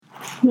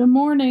Good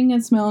morning,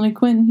 it's Melanie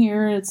Quinton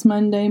here. It's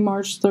Monday,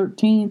 March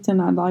 13th, and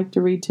I'd like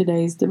to read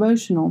today's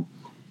devotional.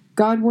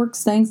 God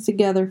works things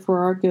together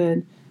for our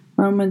good,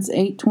 Romans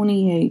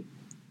 8:28.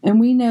 And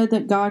we know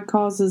that God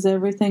causes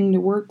everything to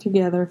work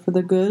together for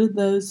the good of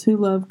those who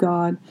love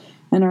God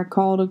and are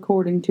called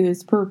according to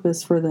His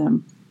purpose for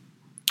them.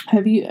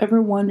 Have you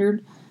ever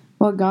wondered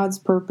what God's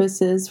purpose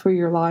is for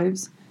your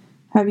lives?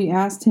 Have you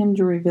asked Him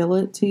to reveal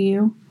it to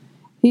you?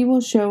 He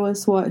will show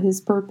us what His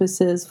purpose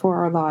is for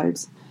our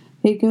lives.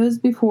 He goes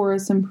before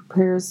us and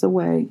prepares the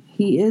way.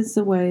 He is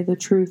the way, the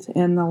truth,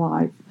 and the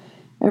life.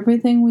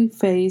 Everything we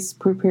face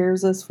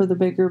prepares us for the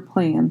bigger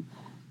plan.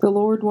 The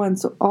Lord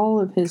wants all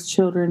of His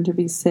children to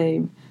be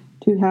saved,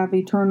 to have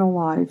eternal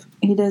life.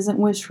 He doesn't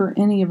wish for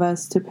any of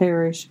us to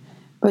perish,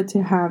 but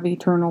to have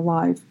eternal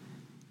life.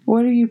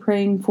 What are you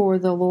praying for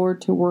the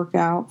Lord to work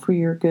out for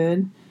your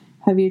good?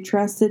 Have you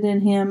trusted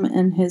in Him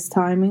and His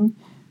timing,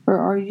 or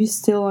are you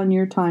still on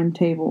your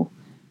timetable?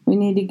 We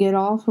need to get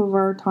off of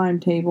our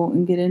timetable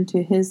and get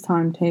into His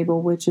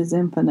timetable, which is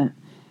infinite.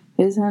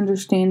 His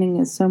understanding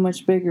is so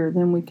much bigger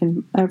than we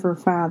can ever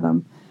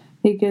fathom.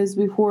 He goes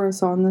before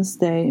us on this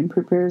day and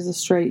prepares a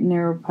straight and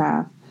narrow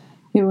path.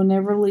 He will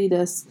never lead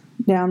us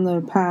down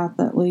the path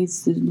that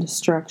leads to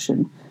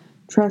destruction.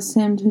 Trust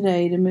Him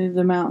today to move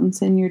the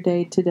mountains in your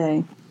day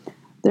today.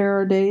 There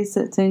are days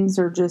that things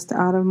are just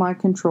out of my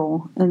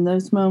control. In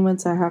those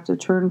moments, I have to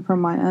turn from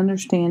my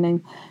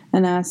understanding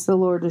and ask the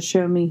Lord to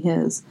show me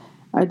His.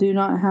 I do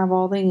not have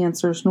all the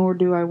answers, nor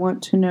do I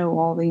want to know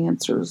all the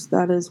answers.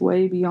 That is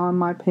way beyond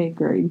my pay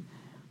grade.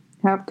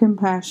 Have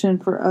compassion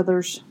for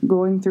others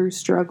going through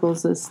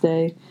struggles this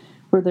day,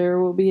 for there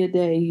will be a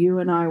day you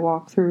and I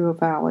walk through a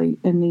valley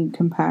and need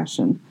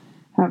compassion.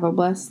 Have a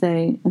blessed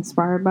day,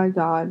 inspired by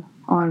God,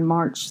 on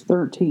March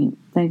 13th.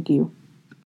 Thank you.